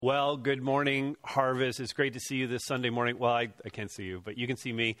Well, good morning, Harvest. It's great to see you this Sunday morning. Well, I can't see you, but you can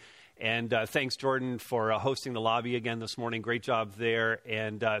see me. And thanks, Jordan, for hosting the lobby again this morning. Great job there.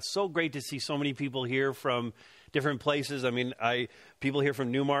 And so great to see so many people here from different places. I mean, people here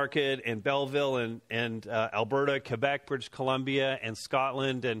from Newmarket and Belleville and Alberta, Quebec, British Columbia, and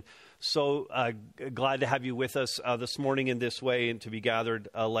Scotland. And so glad to have you with us this morning in this way and to be gathered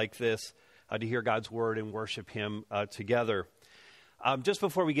like this to hear God's word and worship Him together. Just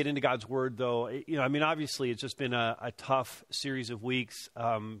before we get into God's word, though, obviously it's just been a tough series of weeks,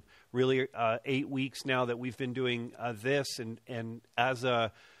 really 8 weeks now that we've been doing this, and as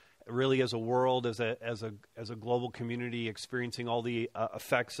a world, as a global community, experiencing all the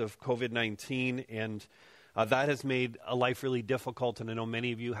effects of COVID-19, and that has made a life really difficult. And I know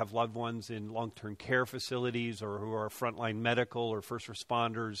many of you have loved ones in long-term care facilities or who are frontline medical or first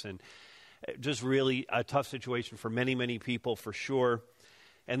responders, and just really a tough situation for many, many people, for sure.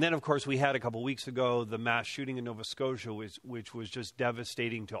 And then, of course, we had a couple weeks ago the mass shooting in Nova Scotia, which was just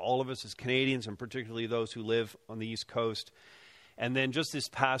devastating to all of us as Canadians, and particularly those who live on the East Coast. And then just this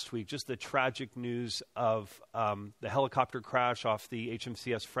past week, just the tragic news of the helicopter crash off the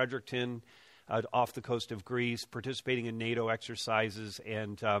HMCS Fredericton off the coast of Greece, participating in NATO exercises.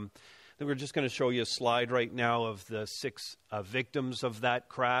 And then we're just going to show you a slide right now of the 6 victims of that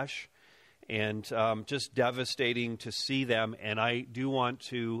crash. And just devastating to see them. And I do want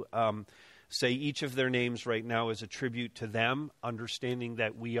to say each of their names right now is a tribute to them, understanding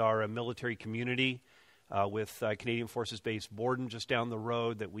that we are a military community with Canadian Forces Base Borden just down the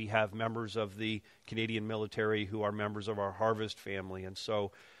road, that we have members of the Canadian military who are members of our Harvest family. And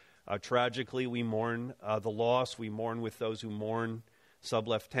so tragically, we mourn the loss. We mourn with those who mourn.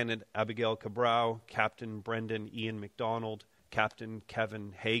 Sub-Lieutenant Abigail Cabral, Captain Brendan Ian McDonald, Captain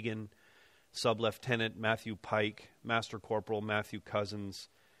Kevin Hagan, Sub-Lieutenant Matthew Pike, Master Corporal Matthew Cousins,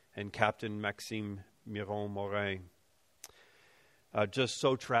 and Captain Maxime Miron-Morin. Just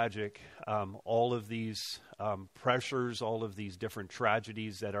so tragic. All of these pressures, all of these different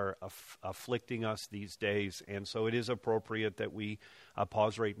tragedies that are afflicting us these days. And so it is appropriate that we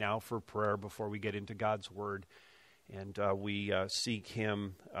pause right now for prayer before we get into God's Word. And we seek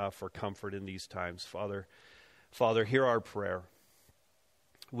Him for comfort in these times. Father, hear our prayer.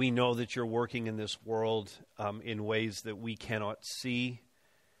 We know that You're working in this world in ways that we cannot see,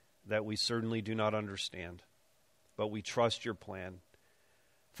 that we certainly do not understand. But we trust Your plan.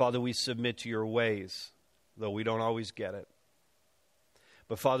 Father, we submit to Your ways, though we don't always get it.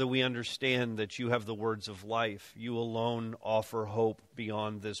 But Father, we understand that You have the words of life. You alone offer hope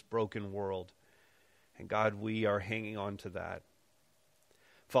beyond this broken world. And God, we are hanging on to that.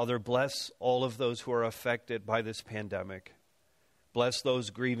 Father, bless all of those who are affected by this pandemic. Bless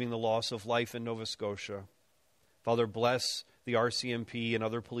those grieving the loss of life in Nova Scotia. Father, bless the RCMP and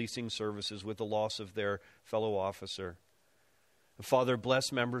other policing services with the loss of their fellow officer. Father,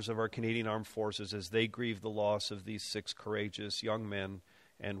 bless members of our Canadian Armed Forces as they grieve the loss of these 6 courageous young men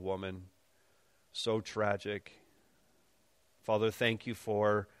and women. So tragic. Father, thank You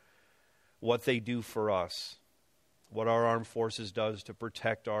for what they do for us, what our armed forces does to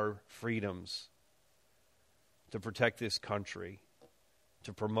protect our freedoms, to protect this country,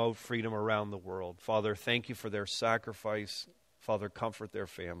 to promote freedom around the world. Father, thank You for their sacrifice. Father, comfort their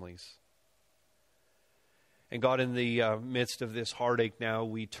families. And God, in the midst of this heartache now,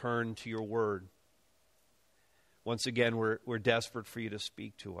 we turn to Your word. Once again, we're desperate for You to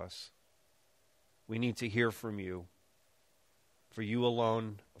speak to us. We need to hear from You. For You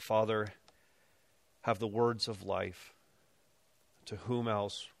alone, Father, have the words of life. To whom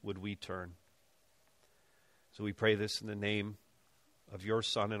else would we turn? So we pray this in the name of Your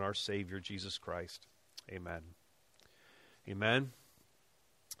Son and our Savior, Jesus Christ. Amen. Amen.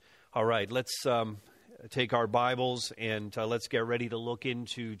 All right, let's take our Bibles and let's get ready to look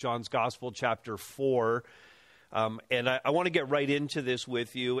into John's Gospel, chapter 4. And I want to get right into this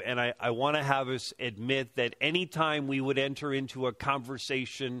with you, and I want to have us admit that anytime we would enter into a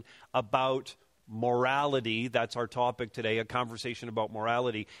conversation about morality, that's our topic today, a conversation about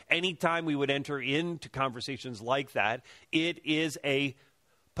morality. Anytime we would enter into conversations like that, it is a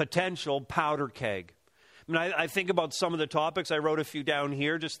potential powder keg. I mean, I think about some of the topics. I wrote a few down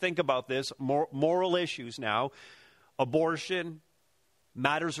here. Just think about this. Moral issues now. Abortion,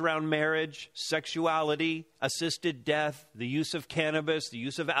 matters around marriage, sexuality, assisted death, the use of cannabis, the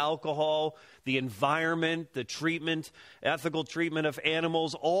use of alcohol, the environment, the treatment, ethical treatment of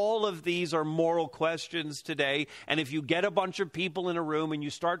animals. All of these are moral questions today. And if you get a bunch of people in a room and you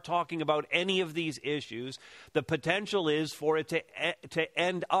start talking about any of these issues, the potential is for it to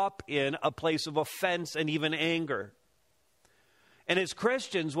end up in a place of offense and even anger. And as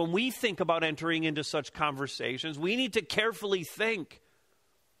Christians, when we think about entering into such conversations, we need to carefully think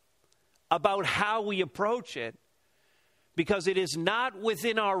about how we approach it, because it is not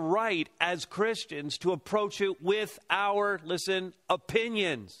within our right as Christians to approach it with our, listen,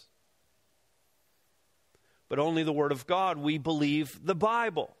 opinions. But only the Word of God. We believe the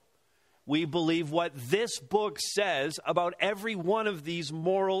Bible. We believe what this book says about every one of these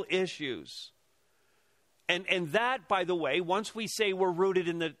moral issues. And that, by the way, once we say we're rooted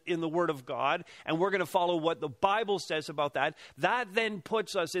in the Word of God, and we're going to follow what the Bible says about that, that then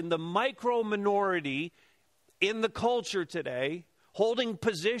puts us in the micro minority in the culture today, holding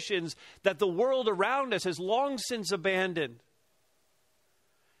positions that the world around us has long since abandoned.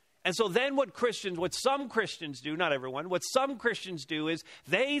 And so then what some Christians do, not everyone, what some Christians do is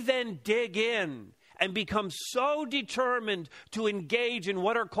they then dig in and become so determined to engage in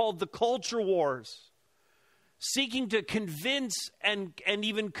what are called the culture wars, seeking to convince and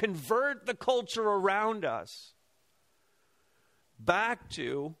even convert the culture around us back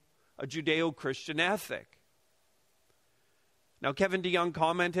to a Judeo-Christian ethic. Now, Kevin DeYoung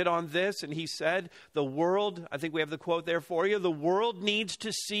commented on this, and he said, the world, I think we have the quote there for you, the world needs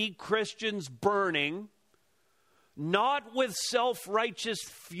to see Christians burning, not with self-righteous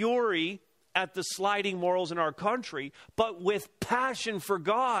fury at the sliding morals in our country, but with passion for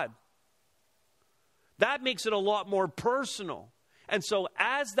God. That makes it a lot more personal. And so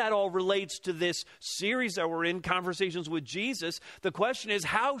as that all relates to this series that we're in, Conversations with Jesus, the question is,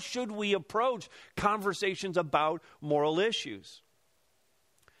 how should we approach conversations about moral issues?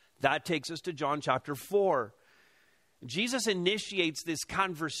 That takes us to John chapter 4. Jesus initiates this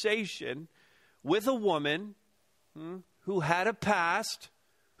conversation with a woman who had a past,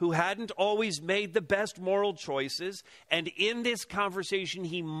 who hadn't always made the best moral choices. And in this conversation,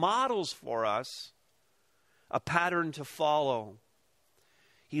 he models for us a pattern to follow.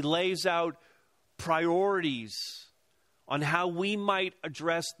 He lays out priorities on how we might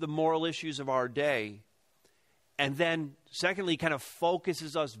address the moral issues of our day. And then, secondly, kind of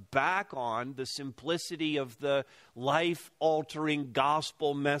focuses us back on the simplicity of the life-altering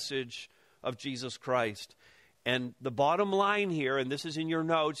gospel message of Jesus Christ. And the bottom line here, and this is in your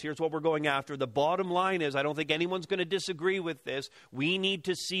notes, here's what we're going after. The bottom line is, I don't think anyone's going to disagree with this, we need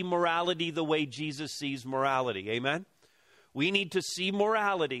to see morality the way Jesus sees morality. Amen? We need to see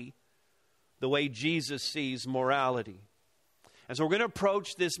morality the way Jesus sees morality. And so we're going to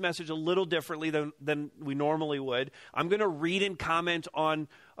approach this message a little differently than we normally would. I'm going to read and comment on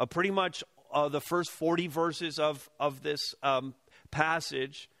pretty much the first 40 verses of this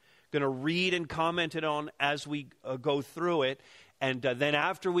passage. Going to read and comment it on as we go through it. And then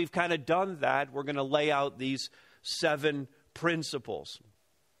after we've kind of done that, we're going to lay out these 7 principles.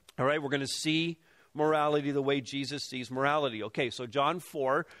 All right, we're going to see morality the way Jesus sees morality. Okay, so John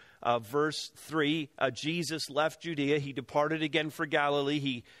 4, verse 3, Jesus left Judea. He departed again for Galilee.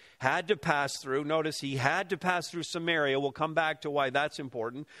 He had to pass through. Notice he had to pass through Samaria. We'll come back to why that's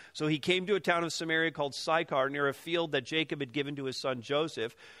important. So he came to a town of Samaria called Sychar, near a field that Jacob had given to his son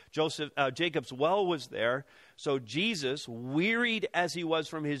Joseph. Jacob's well was there. So Jesus, wearied as he was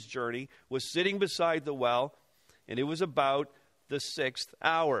from his journey, was sitting beside the well, and it was about the 6th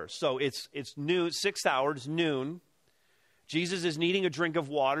hour. So it's noon, 6th hour, it's noon. Jesus is needing a drink of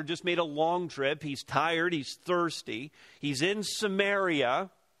water, just made a long trip. He's tired, he's thirsty. He's in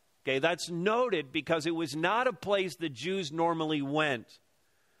Samaria. Okay, that's noted because it was not a place the Jews normally went.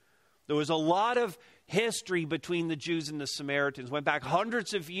 There was a lot of history between the Jews and the Samaritans. Went back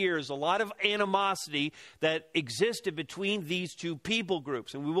hundreds of years, a lot of animosity that existed between these two people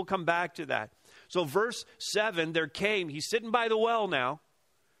groups, and we will come back to that. So verse 7, he's sitting by the well now.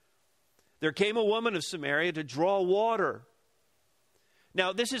 There came a woman of Samaria to draw water.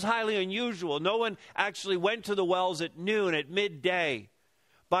 Now, this is highly unusual. No one actually went to the wells at noon, at midday.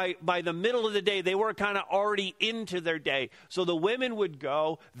 By the middle of the day, they were kind of already into their day. So the women would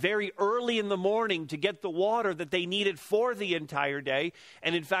go very early in the morning to get the water that they needed for the entire day.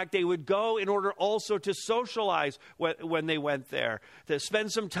 And in fact, they would go in order also to socialize when they went there, to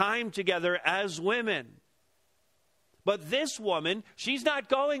spend some time together as women. But this woman, she's not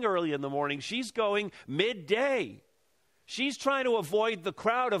going early in the morning. She's going midday. She's trying to avoid the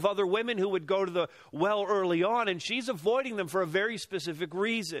crowd of other women who would go to the well early on, and she's avoiding them for a very specific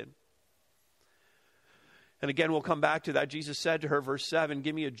reason. And again, we'll come back to that. Jesus said to her, verse 7,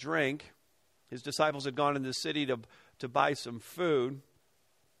 "Give me a drink." His disciples had gone into the city to buy some food.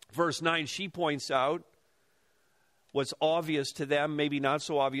 Verse 9, she points out what's obvious to them, maybe not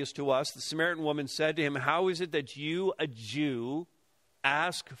so obvious to us. The Samaritan woman said to him, "How is it that you, a Jew,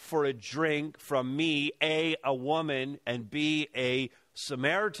 ask for a drink from me, A, a woman, and B, a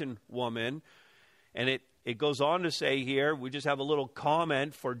Samaritan woman? And it goes on to say here, we just have a little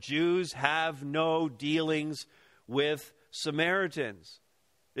comment, for Jews have no dealings with Samaritans.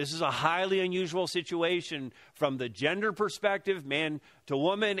 This is a highly unusual situation from the gender perspective, man to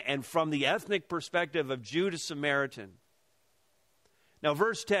woman, and from the ethnic perspective of Jew to Samaritan. Now,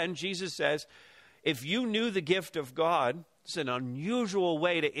 verse 10, Jesus says, if you knew the gift of God, it's an unusual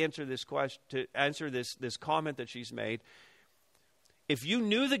way to answer this question, to answer this comment that she's made. If you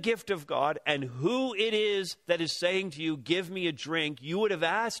knew the gift of God and who it is that is saying to you, give me a drink, you would have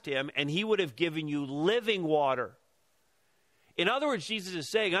asked him and he would have given you living water. In other words, Jesus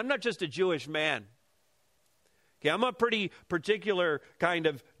is saying, I'm not just a Jewish man. Okay, I'm a pretty particular kind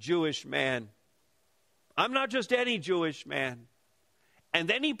of Jewish man. I'm not just any Jewish man. And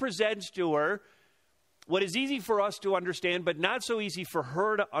then he presents to her what is easy for us to understand, but not so easy for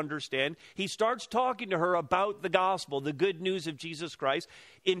her to understand. He starts talking to her about the gospel, the good news of Jesus Christ,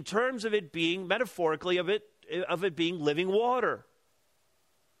 in terms of it being, metaphorically, of it being living water.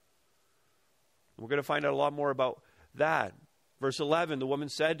 We're going to find out a lot more about that. Verse 11, the woman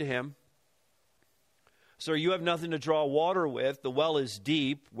said to him, Sir, you have nothing to draw water with. The well is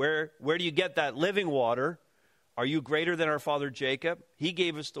deep. Where do you get that living water? Are you greater than our father Jacob? He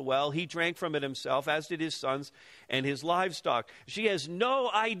gave us the well. He drank from it himself, as did his sons and his livestock. She has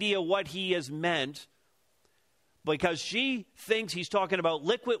no idea what he has meant because she thinks he's talking about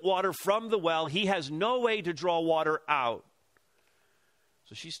liquid water from the well. He has no way to draw water out.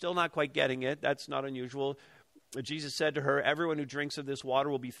 So she's still not quite getting it. That's not unusual. But Jesus said to her, everyone who drinks of this water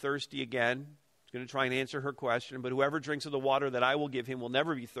will be thirsty again. He's going to try and answer her question. But whoever drinks of the water that I will give him will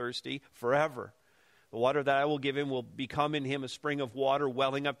never be thirsty forever. The water that I will give him will become in him a spring of water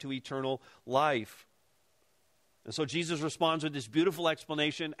welling up to eternal life. And so Jesus responds with this beautiful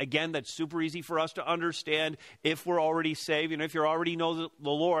explanation, again, that's super easy for us to understand if we're already saved. If you already know the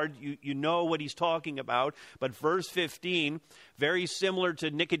Lord, you know what he's talking about. But verse 15, very similar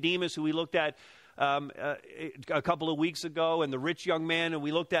to Nicodemus, who we looked at a couple of weeks ago, and the rich young man, and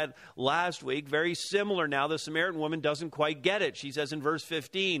we looked at last week, very similar now. The Samaritan woman doesn't quite get it. She says in verse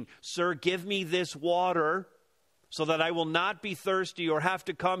 15, Sir, give me this water so that I will not be thirsty or have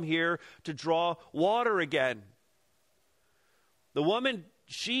to come here to draw water again. The woman,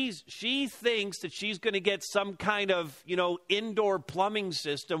 she thinks that she's going to get some kind of, indoor plumbing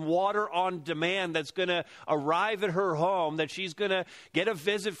system, water on demand that's going to arrive at her home, that she's going to get a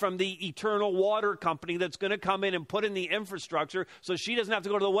visit from the Eternal Water Company that's going to come in and put in the infrastructure so she doesn't have to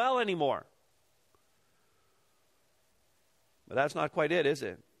go to the well anymore. But that's not quite it, is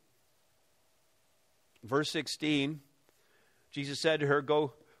it? Verse 16, Jesus said to her,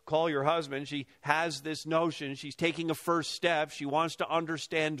 go call your husband. She has this notion. She's taking a first step. She wants to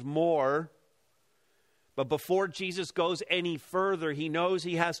understand more. But before Jesus goes any further, he knows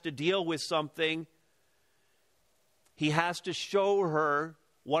he has to deal with something. He has to show her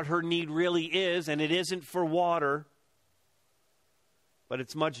what her need really is, and it isn't for water, but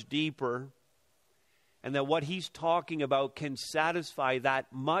it's much deeper. And that what he's talking about can satisfy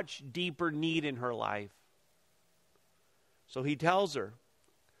that much deeper need in her life. So he tells her,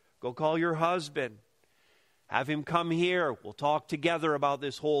 go call your husband. Have him come here. We'll talk together about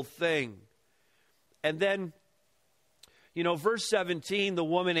this whole thing. And then, verse 17, the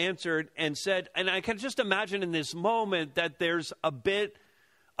woman answered and said, and I can just imagine in this moment that there's a bit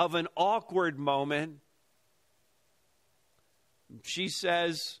of an awkward moment. She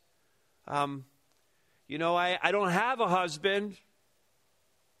says, I don't have a husband.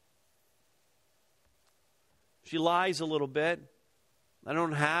 She lies a little bit. I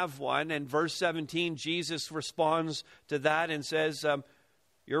don't have one. And verse 17, Jesus responds to that and says,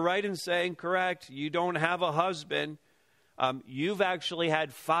 you're right in saying, correct, you don't have a husband. You've actually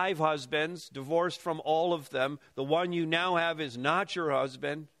had 5 husbands, divorced from all of them. The one you now have is not your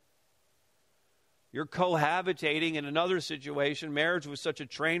husband. You're cohabitating in another situation. Marriage was such a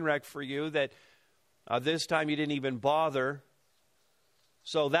train wreck for you that this time you didn't even bother.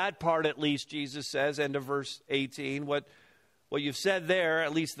 So that part, at least, Jesus says, end of verse 18, what you've said there,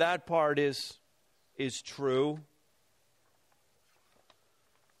 at least that part is true.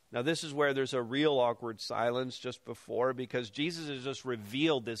 Now, this is where there's a real awkward silence just before, because Jesus has just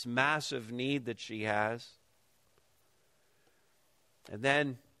revealed this massive need that she has. And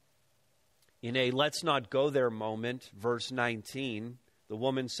then, in a let's not go there moment, verse 19, the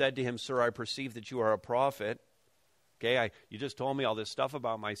woman said to him, Sir, I perceive that you are a prophet. Okay, you just told me all this stuff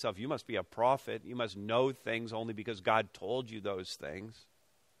about myself. You must be a prophet. You must know things only because God told you those things.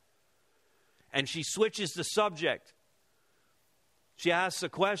 And she switches the subject. she asks a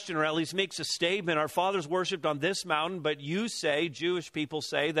question, or at least makes a statement. Our fathers worshipped on this mountain, but you say, Jewish people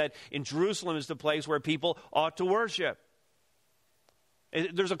say, that in Jerusalem is the place where people ought to worship.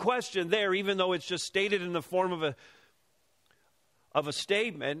 There's a question there, even though it's just stated in the form of a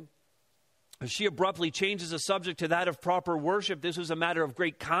statement. She abruptly changes the subject to that of proper worship. This was a matter of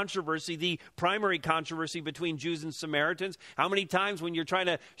great controversy, the primary controversy between Jews and Samaritans. How many times when you're trying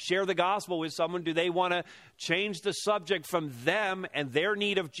to share the gospel with someone, do they want to change the subject from them and their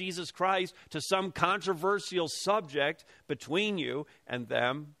need of Jesus Christ to some controversial subject between you and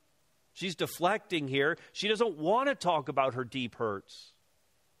them? She's deflecting here. She doesn't want to talk about her deep hurts.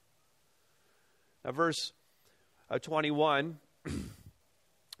 Now, verse 21...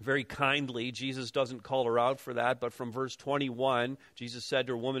 Very kindly, Jesus doesn't call her out for that, but from verse 21, Jesus said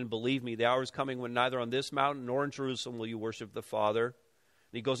to her, "Woman, believe me, the hour is coming when neither on this mountain nor in Jerusalem will you worship the Father." And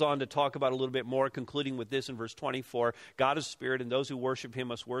he goes on to talk about a little bit more, concluding with this in verse 24, "God is spirit, and those who worship him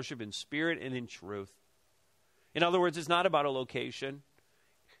must worship in spirit and in truth." In other words, it's not about a location.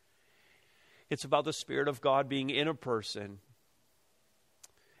 It's about the Spirit of God being in a person.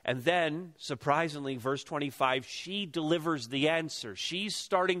 And then, surprisingly, verse 25, she delivers the answer. She's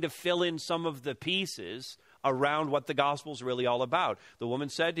starting to fill in some of the pieces around what the gospel is really all about. The woman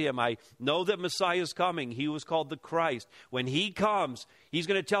said to him, "I know that Messiah is coming. He was called the Christ. When he comes, he's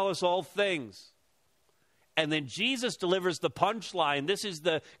going to tell us all things." And then Jesus delivers the punchline. This is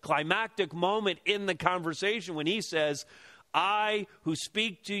the climactic moment in the conversation when he says, "I who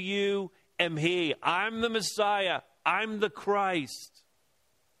speak to you am he. I'm the Messiah. I'm the Christ.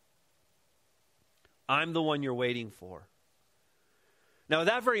 I'm the one you're waiting for." Now, at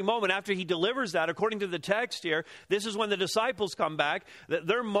that very moment, after he delivers that, according to the text here, this is when the disciples come back.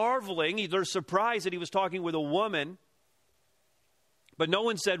 They're marveling. They're surprised that he was talking with a woman. But no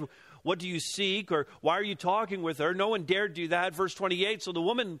one said, "What do you seek?" or "Why are you talking with her?" No one dared do that. Verse 28, so the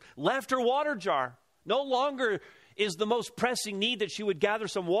woman left her water jar. No longer is the most pressing need that she would gather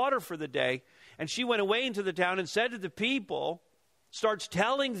some water for the day. And she went away into the town and said to the people, starts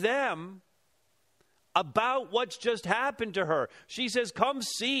telling them about what's just happened to her. She says, "Come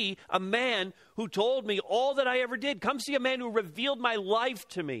see a man who told me all that I ever did. Come see a man who revealed my life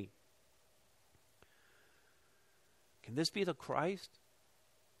to me." Can this be the Christ?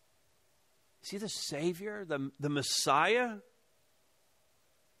 Is he the Savior, the Messiah?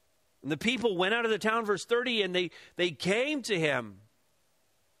 And the people went out of the town, verse 30, and they came to him.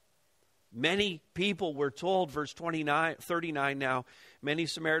 Many people were told, verse 39 now, many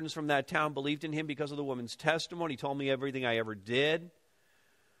Samaritans from that town believed in him because of the woman's testimony. He told me everything I ever did.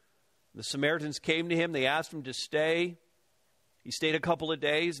 The Samaritans came to him. They asked him to stay. He stayed a couple of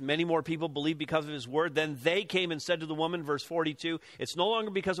days. Many more people believed because of his word. Then they came and said to the woman, verse 42, "It's no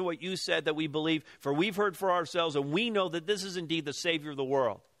longer because of what you said that we believe, for we've heard for ourselves, and we know that this is indeed the Savior of the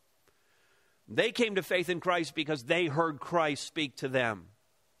world." They came to faith in Christ because they heard Christ speak to them.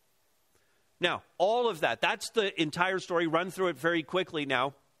 Now, all of that's the entire story. Run through it very quickly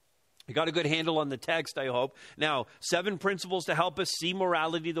now. You got a good handle on the text, I hope. Now, 7 principles to help us see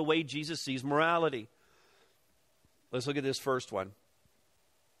morality the way Jesus sees morality. Let's look at this first one.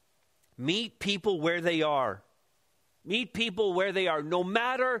 Meet people where they are. Meet people where they are, no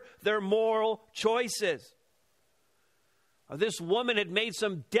matter their moral choices. This woman had made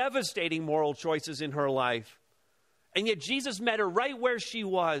some devastating moral choices in her life. And yet Jesus met her right where she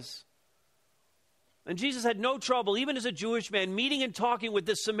was. And Jesus had no trouble, even as a Jewish man, meeting and talking with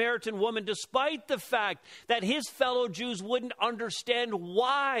this Samaritan woman, despite the fact that his fellow Jews wouldn't understand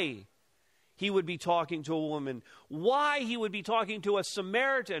why he would be talking to a woman, why he would be talking to a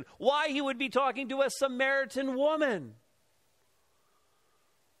Samaritan, why he would be talking to a Samaritan woman.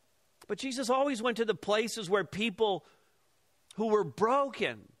 But Jesus always went to the places where people who were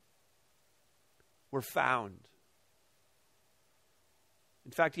broken were found. In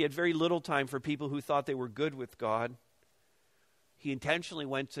fact, he had very little time for people who thought they were good with God. He intentionally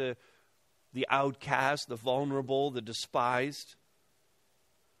went to the outcast, the vulnerable, the despised.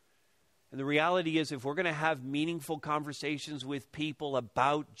 And the reality is, if we're going to have meaningful conversations with people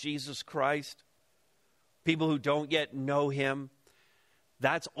about Jesus Christ, people who don't yet know him,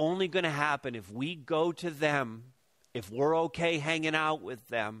 that's only going to happen if we go to them, if we're okay hanging out with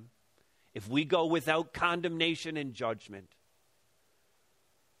them, if we go without condemnation and judgment.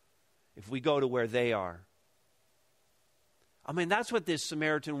 If we go to where they are. I mean, that's what this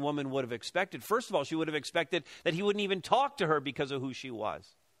Samaritan woman would have expected. First of all, she would have expected that he wouldn't even talk to her because of who she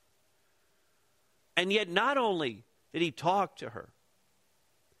was. And yet, not only did he talk to her,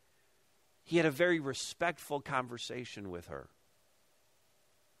 he had a very respectful conversation with her.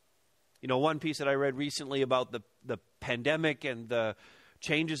 You know, one piece that I read recently about the pandemic and the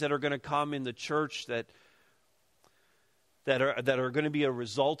changes that are going to come in the church that are going to be a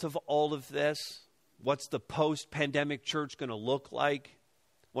result of all of this. What's the post-pandemic church going to look like?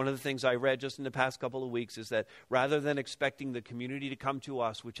 One of the things I read just in the past couple of weeks is that rather than expecting the community to come to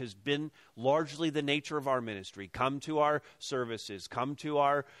us, which has been largely the nature of our ministry, come to our services, come to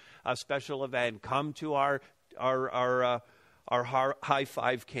our special event, come to our high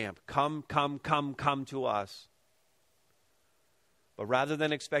five camp, come to us. But rather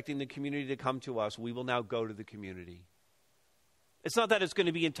than expecting the community to come to us, we will now go to the community. It's not that it's going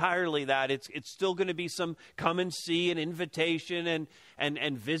to be entirely that. It's still going to be some come and see, an invitation,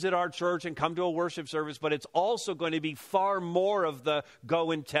 and visit our church and come to a worship service. But it's also going to be far more of the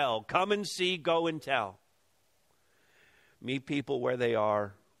go and tell. Come and see, go and tell. Meet people where they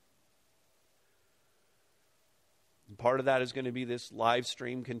are. And part of that is going to be this live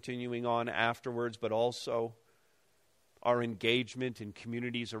stream continuing on afterwards, but also our engagement in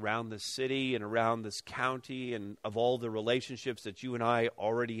communities around the city and around this county, and of all the relationships that you and I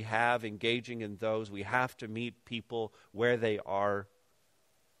already have, engaging in those. We have to meet people where they are,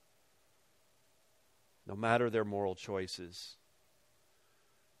 no matter their moral choices.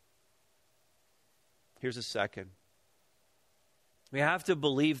 Here's a second. We have to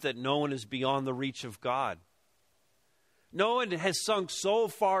believe that no one is beyond the reach of God. No one has sunk so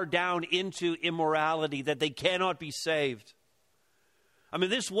far down into immorality that they cannot be saved. I mean,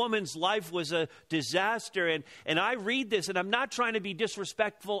 this woman's life was a disaster, and I read this, and I'm not trying to be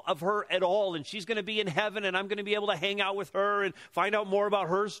disrespectful of her at all, and she's going to be in heaven, and I'm going to be able to hang out with her and find out more about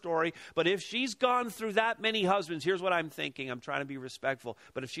her story. But if she's gone through that many husbands, here's what I'm thinking. I'm trying to be respectful.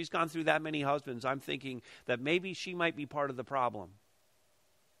 But if she's gone through that many husbands, I'm thinking that maybe she might be part of the problem.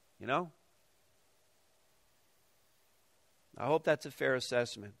 You know? I hope that's a fair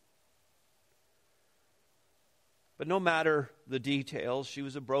assessment. But no matter the details, she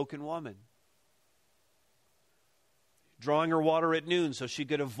was a broken woman. Drawing her water at noon so she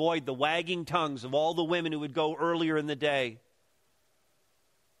could avoid the wagging tongues of all the women who would go earlier in the day.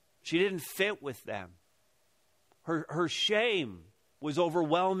 She didn't fit with them. Her shame was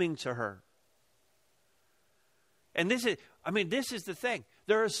overwhelming to her. And this is the thing.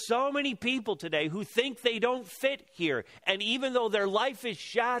 There are so many people today who think they don't fit here. And even though their life is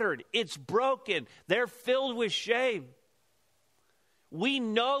shattered, it's broken, they're filled with shame. We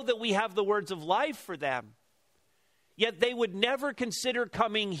know that we have the words of life for them. Yet they would never consider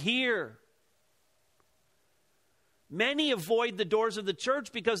coming here. Many avoid the doors of the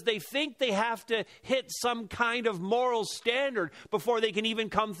church because they think they have to hit some kind of moral standard before they can even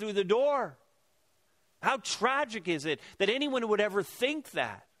come through the door. How tragic is it that anyone would ever think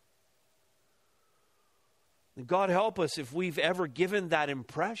that? And God help us if we've ever given that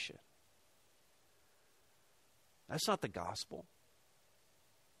impression. That's not the gospel.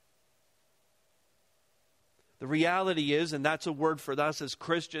 The reality is, and that's a word for us as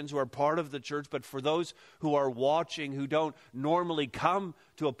Christians who are part of the church, but for those who are watching who don't normally come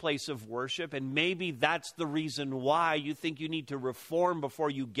to a place of worship, and maybe that's the reason why you think you need to reform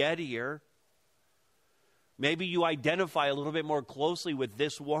before you get here. Maybe you identify a little bit more closely with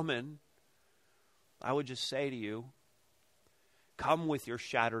this woman. I would just say to you, come with your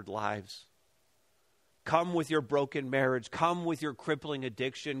shattered lives. Come with your broken marriage. Come with your crippling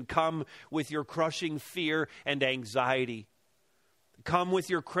addiction. Come with your crushing fear and anxiety. Come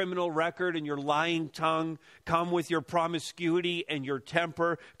with your criminal record and your lying tongue. Come with your promiscuity and your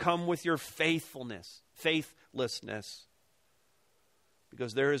temper. Come with your faithlessness.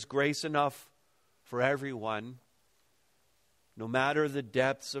 Because there is grace enough for everyone, no matter the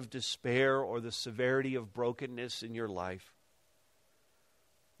depths of despair or the severity of brokenness in your life.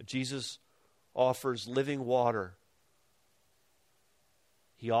 Jesus offers living water.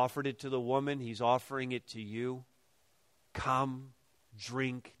 He offered it to the woman. He's offering it to you. Come,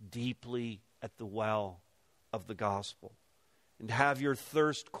 drink deeply at the well of the gospel and have your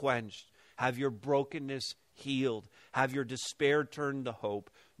thirst quenched. Have your brokenness healed. Have your despair turned to hope.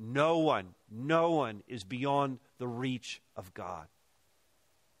 No one is beyond the reach of God.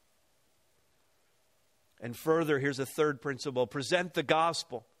 And further, here's a third principle. Present the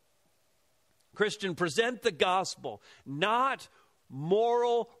gospel. Christian, present the gospel, not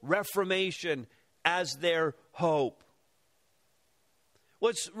moral reformation as their hope.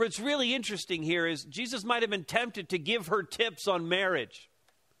 What's really interesting here is Jesus might have been tempted to give her tips on marriage.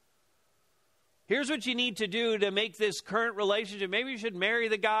 Here's what you need to do to make this current relationship. Maybe you should marry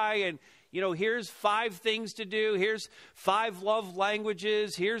the guy, and here's 5 things to do. Here's 5 love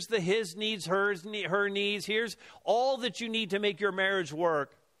languages. Here's the his needs, her needs. Here's all that you need to make your marriage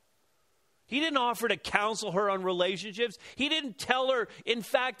work. He didn't offer to counsel her on relationships. He didn't tell her, in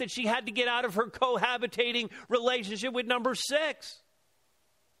fact, that she had to get out of her cohabitating relationship with number 6.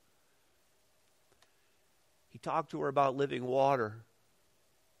 He talked to her about living water.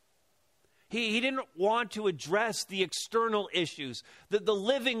 He didn't want to address the external issues, the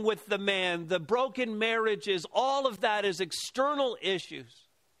living with the man, the broken marriages, all of that is external issues.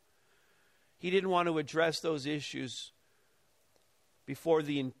 He didn't want to address those issues before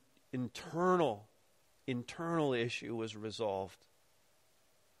the internal issue was resolved.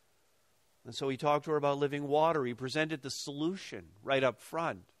 And so he talked to her about living water. He presented the solution right up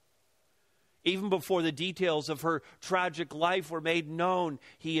front. Even before the details of her tragic life were made known,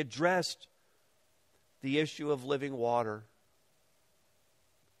 he addressed the issue of living water.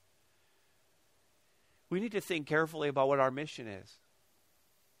 We need to think carefully about what our mission is.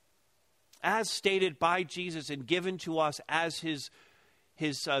 As stated by Jesus and given to us as his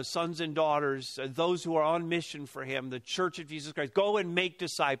sons and daughters, those who are on mission for him, the Church of Jesus Christ, go and make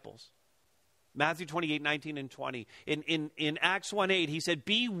disciples. Matthew 28:19 and 20. In Acts 1:8, he said,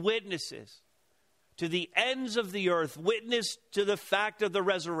 be witnesses to the ends of the earth, witness to the fact of the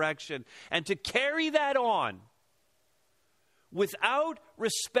resurrection, and to carry that on without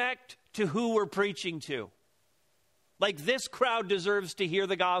respect to who we're preaching to. Like, this crowd deserves to hear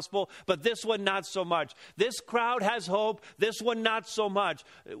the gospel, but this one not so much. This crowd has hope, this one not so much.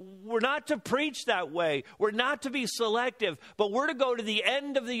 We're not to preach that way. We're not to be selective, but we're to go to the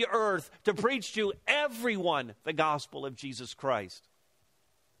end of the earth to preach to everyone the gospel of Jesus Christ.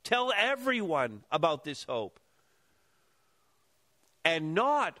 Tell everyone about this hope. And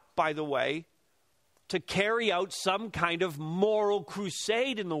not, by the way, to carry out some kind of moral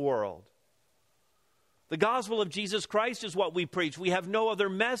crusade in the world. The gospel of Jesus Christ is what we preach. We have no other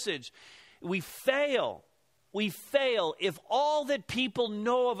message. We fail if all that people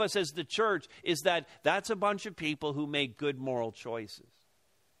know of us as the church is that that's a bunch of people who make good moral choices.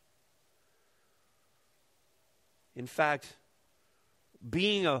 In fact,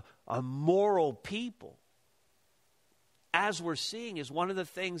 being a moral people, as we're seeing, is one of the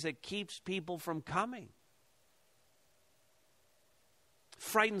things that keeps people from coming.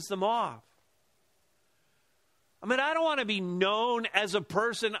 Frightens them off. I mean, I don't want to be known as a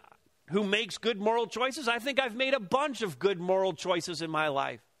person who makes good moral choices. I think I've made a bunch of good moral choices in my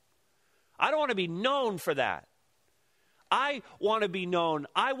life. I don't want to be known for that. I want to be known.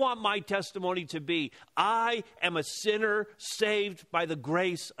 I want my testimony to be, I am a sinner saved by the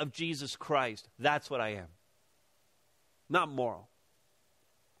grace of Jesus Christ. That's what I am. Not moral.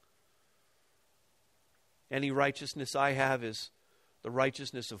 Any righteousness I have is the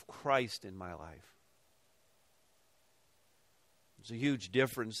righteousness of Christ in my life. There's a huge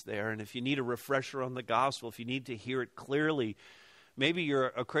difference there. And if you need a refresher on the gospel, if you need to hear it clearly, maybe you're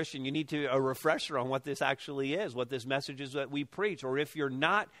a Christian, you need a refresher on what this actually is, what this message is that we preach. Or if you're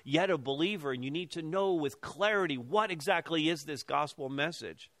not yet a believer and you need to know with clarity what exactly is this gospel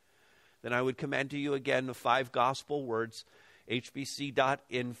message, then I would commend to you again the 5 gospel words,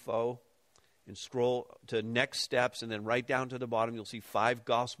 hbc.info, and scroll to next steps, and then right down to the bottom you'll see 5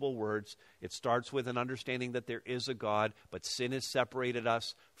 gospel words. It starts with an understanding that there is a God, but sin has separated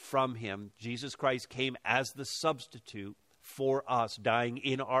us from him. Jesus Christ came as the substitute for us, dying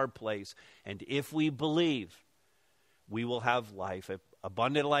in our place. And if we believe, we will have life,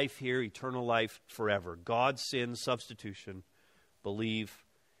 abundant life here, eternal life forever. God, sin, substitution, believe,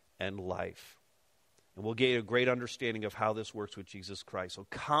 and life. And we'll get a great understanding of how this works with Jesus Christ. So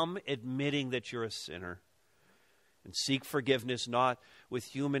come admitting that you're a sinner and seek forgiveness, not with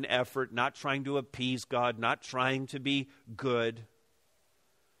human effort, not trying to appease God, not trying to be good,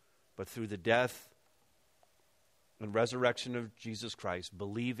 but through the death and resurrection of Jesus Christ,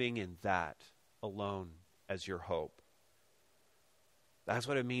 believing in that alone as your hope. That's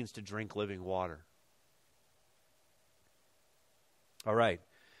what it means to drink living water. All right.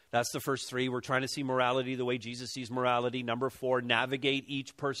 That's the first 3. We're trying to see morality the way Jesus sees morality. Number 4, navigate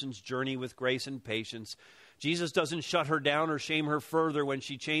each person's journey with grace and patience. Jesus doesn't shut her down or shame her further when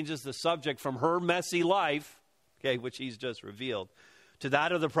she changes the subject from her messy life, okay, which he's just revealed, to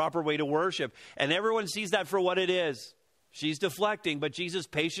that of the proper way to worship. And everyone sees that for what it is. She's deflecting, but Jesus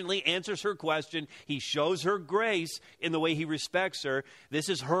patiently answers her question. He shows her grace in the way he respects her. This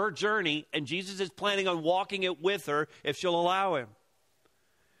is her journey, and Jesus is planning on walking it with her if she'll allow him.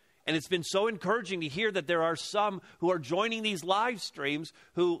 And it's been so encouraging to hear that there are some who are joining these live streams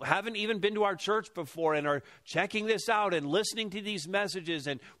who haven't even been to our church before and are checking this out and listening to these messages.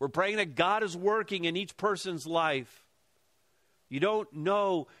 And we're praying that God is working in each person's life. You don't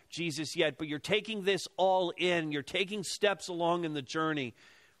know Jesus yet, but you're taking this all in. You're taking steps along in the journey.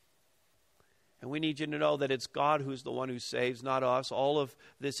 And we need you to know that it's God who's the one who saves, not us. All of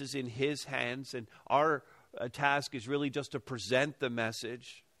this is in his hands, and our task is really just to present the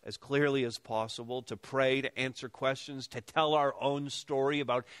message as clearly as possible, to pray, to answer questions, to tell our own story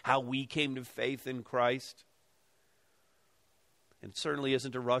about how we came to faith in Christ. And it certainly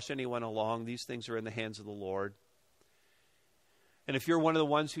isn't to rush anyone along. These things are in the hands of the Lord. And if you're one of the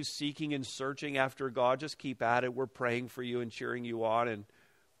ones who's seeking and searching after God, just keep at it. We're praying for you and cheering you on. And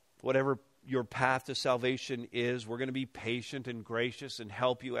whatever your path to salvation is, we're going to be patient and gracious and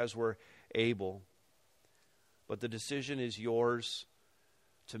help you as we're able. But the decision is yours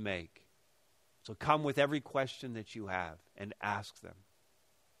to make. So come with every question that you have and ask them.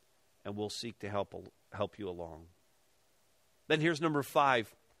 And we'll seek to help you along. Then here's number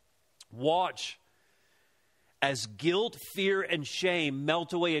 5. Watch as guilt, fear, and shame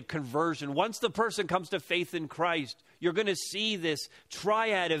melt away at conversion. Once the person comes to faith in Christ, you're going to see this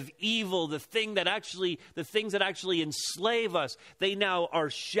triad of evil, the things that actually enslave us. They now are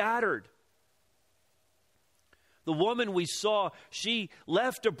shattered. The woman we saw, she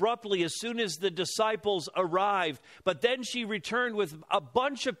left abruptly as soon as the disciples arrived. But then she returned with a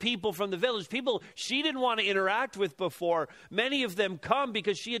bunch of people from the village, people she didn't want to interact with before. Many of them come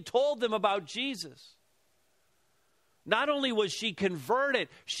because she had told them about Jesus. Not only was she converted,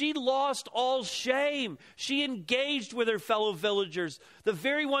 she lost all shame. She engaged with her fellow villagers. The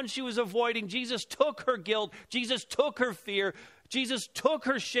very one she was avoiding, Jesus took her guilt. Jesus took her fear. Jesus took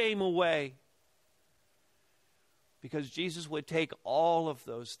her shame away. Because Jesus would take all of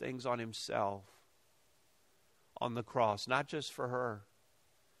those things on himself on the cross, not just for her,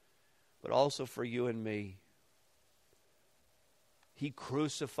 but also for you and me. He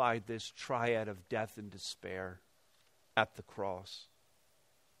crucified this triad of death and despair at the cross.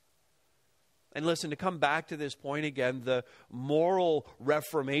 And listen, to come back to this point again, the moral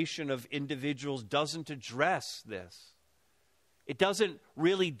reformation of individuals doesn't address this. It doesn't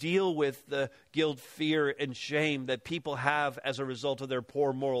really deal with the guilt, fear, and shame that people have as a result of their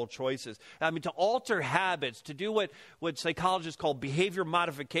poor moral choices. I mean, to alter habits, to do what psychologists call behavior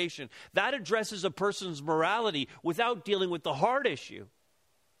modification, that addresses a person's morality without dealing with the heart issue.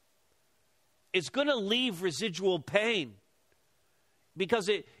 It's going to leave residual pain because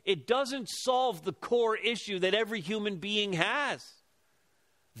it doesn't solve the core issue that every human being has,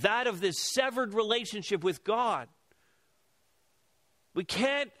 that of this severed relationship with God. We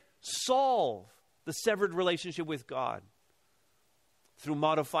can't solve the severed relationship with God through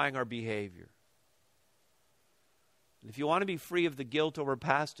modifying our behavior. And if you want to be free of the guilt over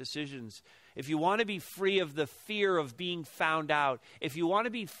past decisions, if you want to be free of the fear of being found out, if you want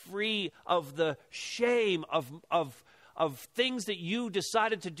to be free of the shame of things that you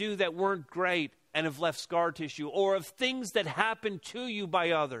decided to do that weren't great and have left scar tissue, or of things that happened to you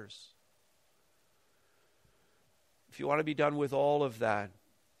by others, if you want to be done with all of that,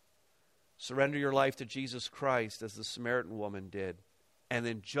 surrender your life to Jesus Christ as the Samaritan woman did. And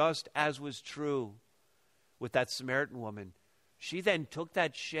then, just as was true with that Samaritan woman, she then took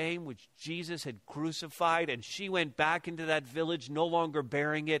that shame which Jesus had crucified, and she went back into that village no longer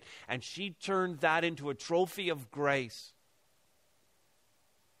bearing it, and she turned that into a trophy of grace.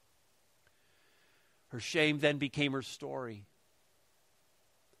 Her shame then became her story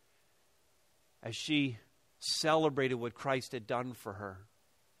as she celebrated what Christ had done for her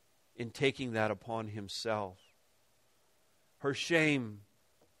in taking that upon himself. Her shame,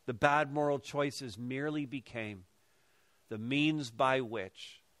 the bad moral choices, merely became the means by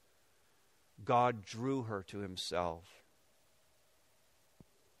which God drew her to himself.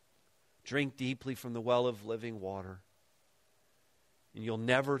 Drink deeply from the well of living water, and you'll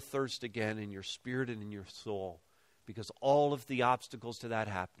never thirst again in your spirit and in your soul, because all of the obstacles to that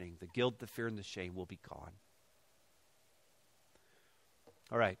happening, the guilt, the fear, and the shame, will be gone.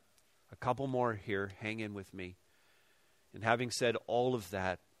 All right, a couple more here. Hang in with me. And having said all of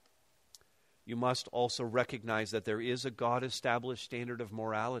that, you must also recognize that there is a God-established standard of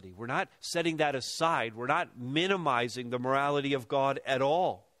morality. We're not setting that aside. We're not minimizing the morality of God at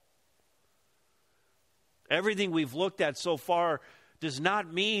all. Everything we've looked at so far does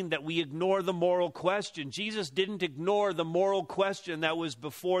not mean that we ignore the moral question. Jesus didn't ignore the moral question that was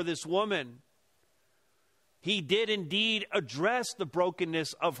before this woman. He did indeed address the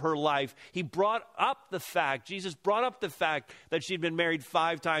brokenness of her life. He brought up the fact, Jesus brought up the fact that she'd been married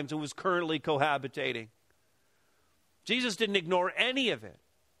 5 times and was currently cohabitating. Jesus didn't ignore any of it.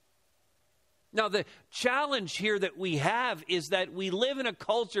 Now, the challenge here that we have is that we live in a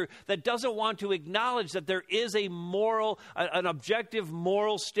culture that doesn't want to acknowledge that there is a moral, an objective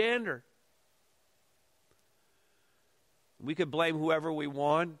moral standard. We could blame whoever we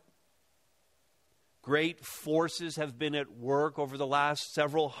want. Great forces have been at work over the last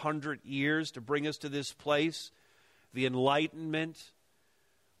several hundred years to bring us to this place. The Enlightenment,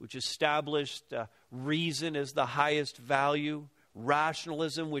 which established reason as the highest value.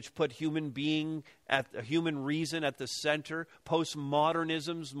 Rationalism, which put human reason at the center.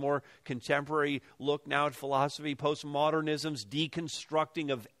 Postmodernism's more contemporary look now at philosophy. Postmodernism's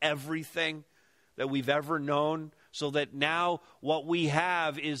deconstructing of everything that we've ever known, so that now what we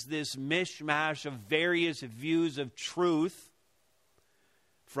have is this mishmash of various views of truth.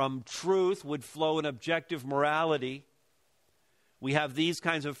 From truth would flow an objective morality. We have these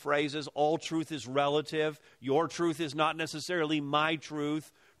kinds of phrases: all truth is relative. Your truth is not necessarily my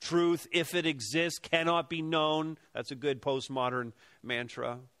truth. Truth, if it exists, cannot be known. That's a good postmodern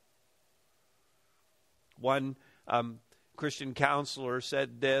mantra. One Christian counselor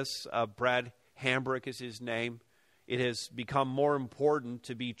said this, Brad Hambrick is his name: it has become more important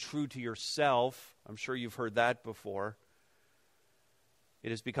to be true to yourself. I'm sure you've heard that before. It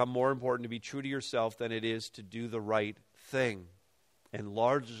has become more important to be true to yourself than it is to do the right thing. And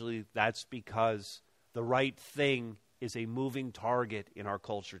largely that's because the right thing is a moving target in our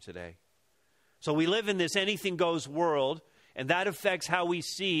culture today. So we live in this anything goes world, and that affects how we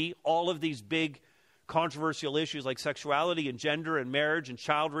see all of these big controversial issues like sexuality and gender and marriage and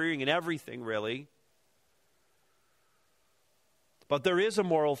child rearing and everything, really. But there is a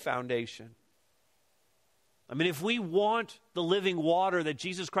moral foundation. I mean, if we want the living water that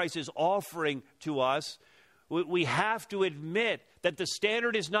Jesus Christ is offering to us, we have to admit that the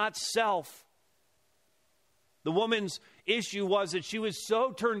standard is not self. The woman's issue was that she was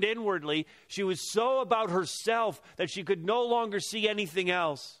so turned inwardly, she was so about herself that she could no longer see anything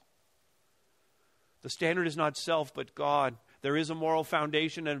else. The standard is not self, but God. There is a moral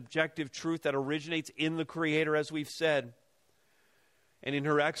foundation and objective truth that originates in the Creator, as we've said. And in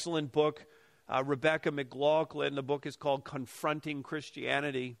her excellent book, Rebecca McLaughlin, the book is called Confronting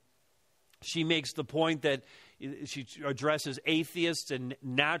Christianity. She makes the point that she addresses atheists and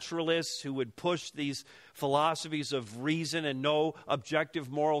naturalists who would push these philosophies of reason and no objective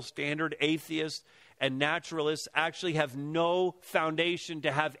moral standard. Atheists and naturalists actually have no foundation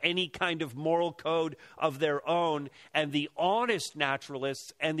to have any kind of moral code of their own. And the honest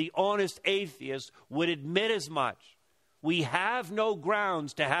naturalists and the honest atheists would admit as much. We have no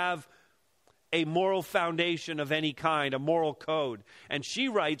grounds to have a moral foundation of any kind, a moral code. And she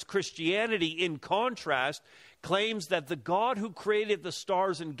writes, Christianity, in contrast, claims that the God who created the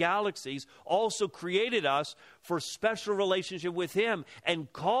stars and galaxies also created us for special relationship with Him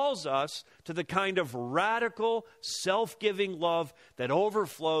and calls us to the kind of radical, self-giving love that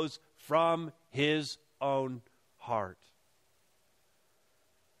overflows from His own heart.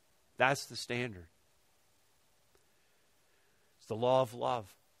 That's the standard. It's the law of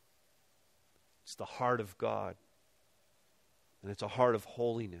love. It's the heart of God. And it's a heart of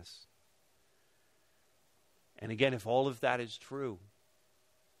holiness. And again, if all of that is true,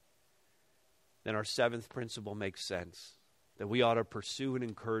 then our seventh principle makes sense. That we ought to pursue and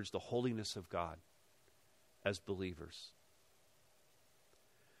encourage the holiness of God as believers.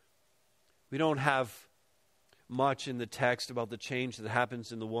 We don't have much in the text about the change that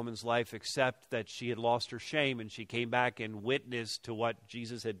happens in the woman's life, except that she had lost her shame and she came back and witnessed to what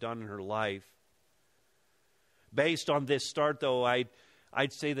Jesus had done in her life. Based on this start, though, I'd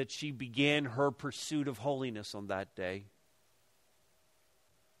say that she began her pursuit of holiness on that day.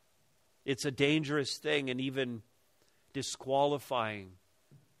 It's a dangerous thing and even disqualifying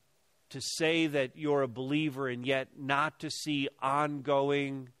to say that you're a believer and yet not to see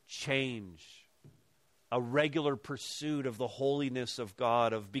ongoing change, a regular pursuit of the holiness of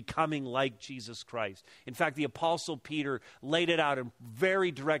God, of becoming like Jesus Christ. In fact, the Apostle Peter laid it out in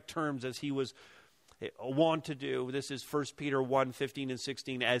very direct terms as he was want to do. This is 1 Peter 1, 15 and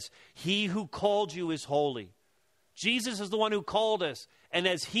 16. As He who called you is holy. Jesus is the one who called us. And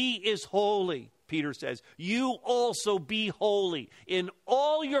as He is holy, Peter says, you also be holy in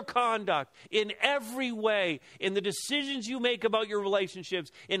all your conduct, in every way, in the decisions you make about your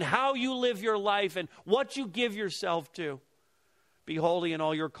relationships, in how you live your life and what you give yourself to. Be holy in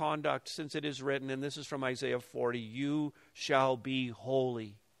all your conduct, since it is written, and this is from Isaiah 40, you shall be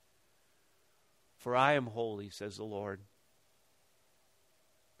holy. For I am holy, says the Lord.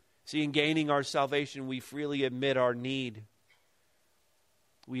 See, in gaining our salvation, we freely admit our need.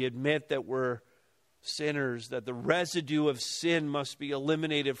 We admit that we're sinners, that the residue of sin must be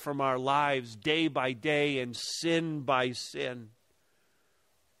eliminated from our lives day by day and sin by sin,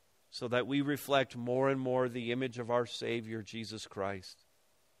 so that we reflect more and more the image of our Savior, Jesus Christ.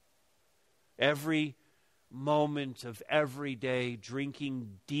 Every moment of every day drinking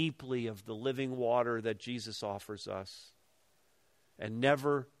deeply of the living water that Jesus offers us and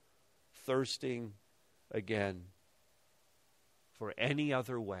never thirsting again for any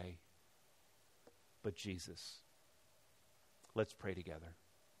other way but Jesus. Let's pray together.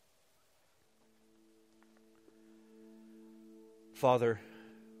 Father,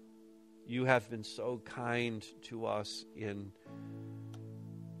 you have been so kind to us in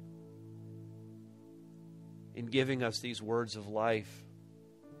giving us these words of life,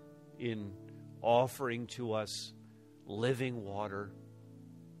 in offering to us living water.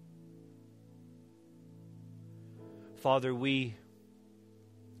 Father, we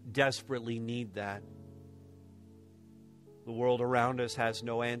desperately need that. The world around us has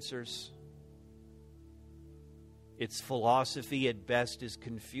no answers. Its philosophy at best is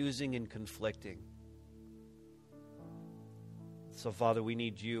confusing and conflicting. So, Father, we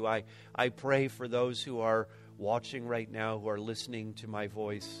need you. I pray for those who are watching right now, who are listening to my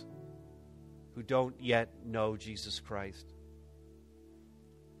voice, who don't yet know Jesus Christ.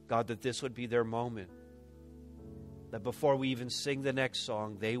 God, that this would be their moment. That before we even sing the next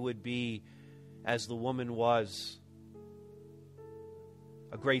song, they would be, as the woman was,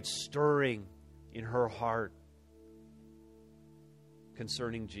 a great stirring in her heart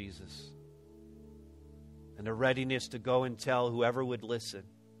concerning Jesus, and a readiness to go and tell whoever would listen,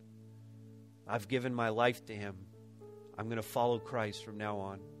 I've given my life to him. I'm going to follow Christ from now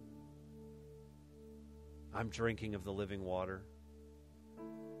on. I'm drinking of the living water.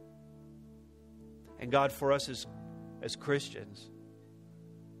 And God, for us as Christians,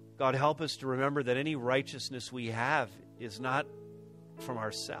 God, help us to remember that any righteousness we have is not from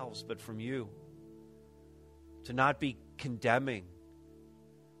ourselves, but from you. To not be condemning,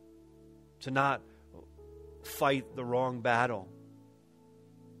 to not fight the wrong battle,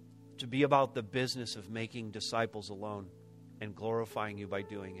 to be about the business of making disciples alone and glorifying you by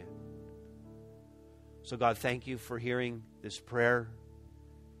doing it. So God, thank you for hearing this prayer.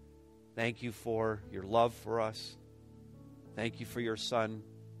 Thank you for your love for us. Thank you for your Son,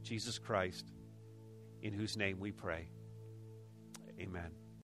 Jesus Christ, in whose name we pray. Amen.